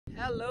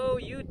Hello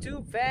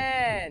YouTube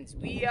fans,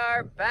 we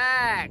are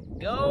back.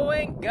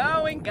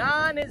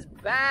 Gone is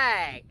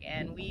back,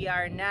 and we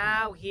are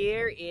now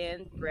here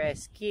in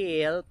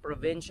Presquile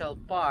Provincial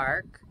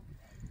Park,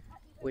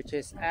 which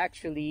is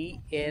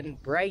actually in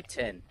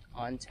Brighton,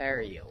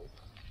 Ontario.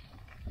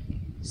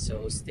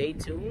 So stay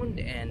tuned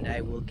and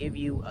I will give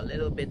you a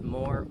little bit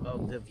more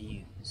of the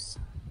views.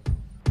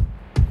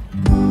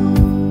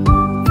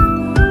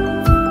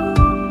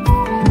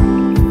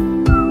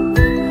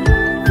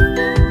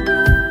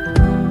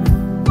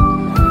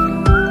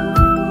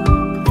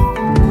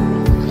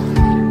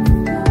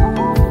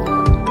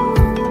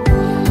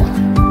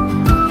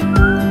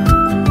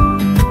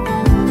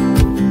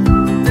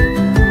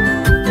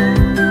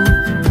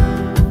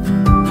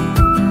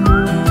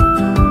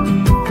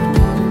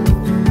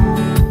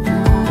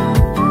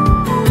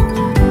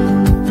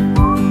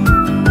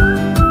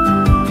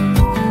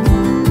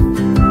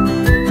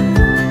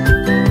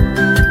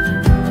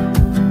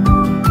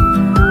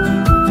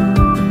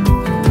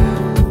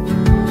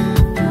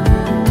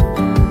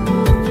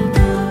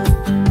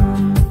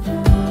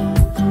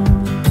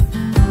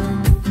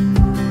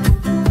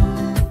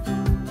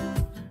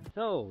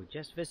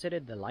 Just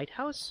visited the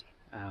lighthouse.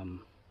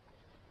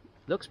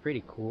 Looks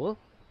pretty cool.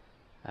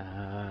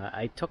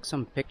 I took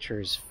some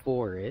pictures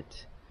for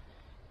it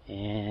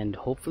and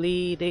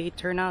hopefully they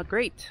turn out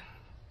great.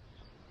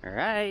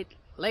 Alright,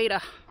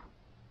 later.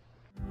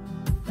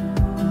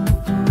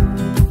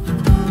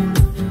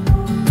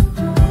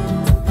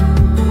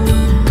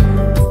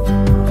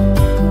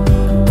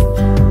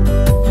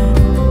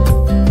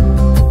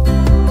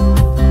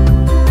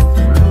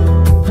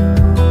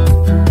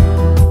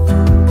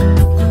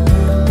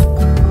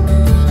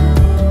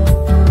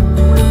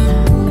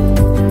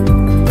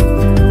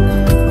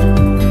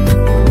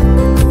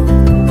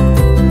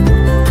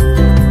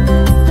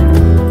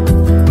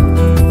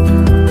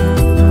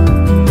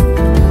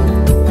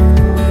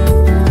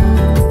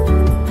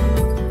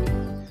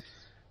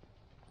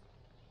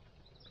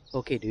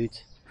 Okay,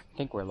 dudes, I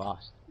think we're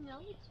lost. No,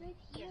 it's right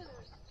here.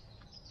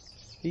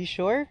 Are you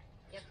sure?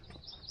 Yep.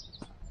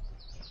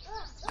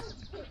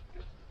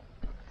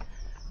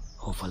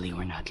 Hopefully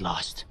we're not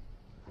lost.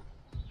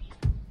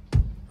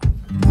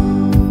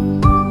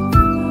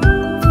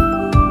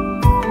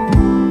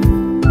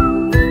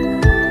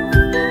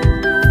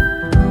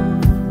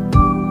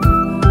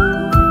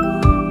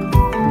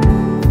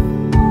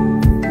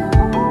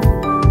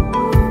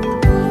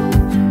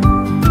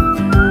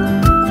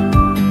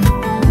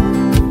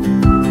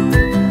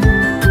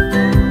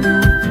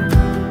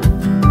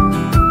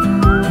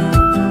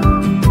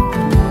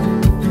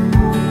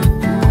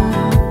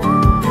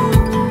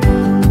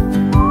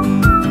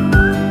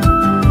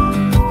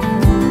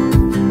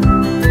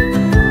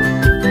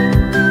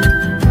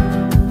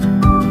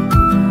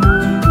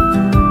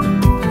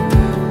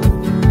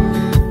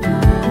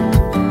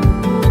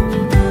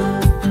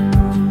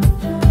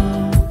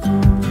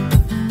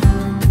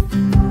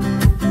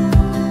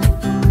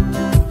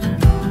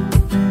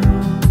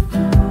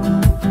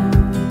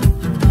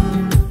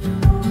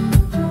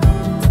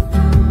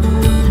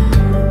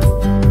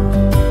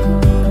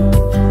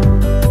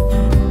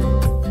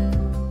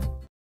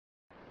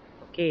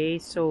 Okay,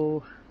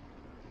 so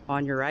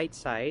on your right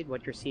side,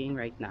 what you're seeing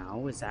right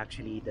now is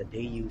actually the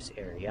day use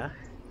area,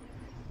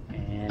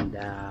 and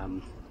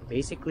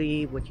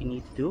basically what you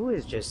need to do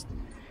is just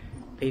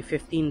pay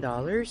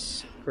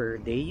 $15 for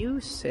day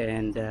use,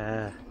 and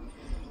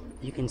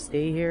you can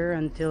stay here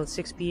until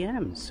 6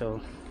 p.m. So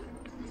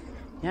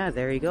yeah,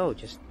 there you go,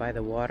 just by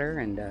the water.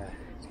 And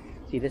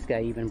see, this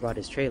guy even brought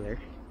his trailer,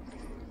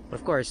 but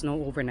of course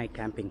no overnight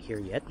camping here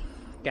yet.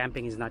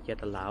 Camping is not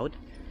yet allowed.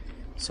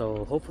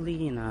 So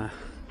hopefully in a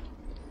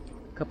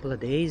couple of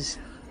days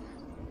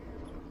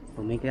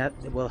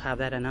we'll have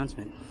that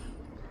announcement.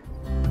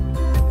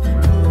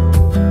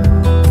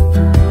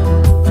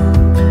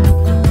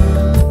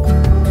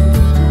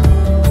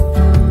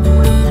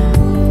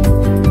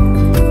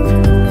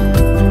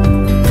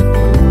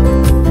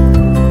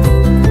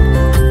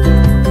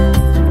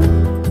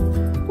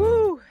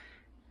 Woo!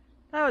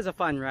 That was a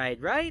fun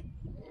ride, right?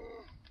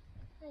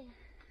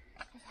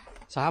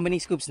 So how many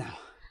scoops now?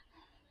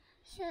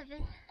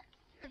 7.